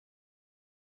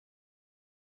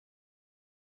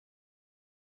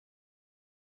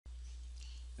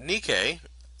Nikkei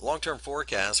long-term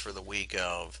forecast for the week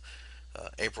of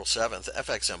April 7th,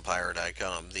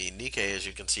 fxempire.com. The Nikkei, as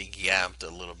you can see, gapped a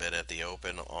little bit at the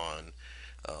open on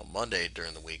Monday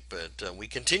during the week, but we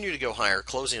continue to go higher,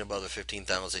 closing above the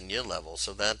 15,000 yen level.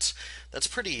 So that's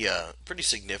pretty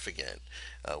significant.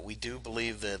 We do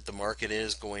believe that the market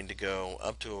is going to go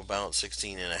up to about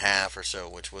 16 and a half or so,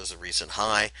 which was a recent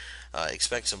high.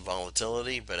 Expect some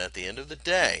volatility, but at the end of the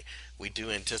day, we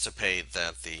do anticipate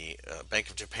that the Bank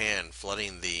of Japan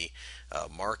flooding the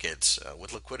markets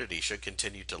with liquidity should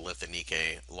continue to lift the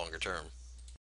Nikkei longer term.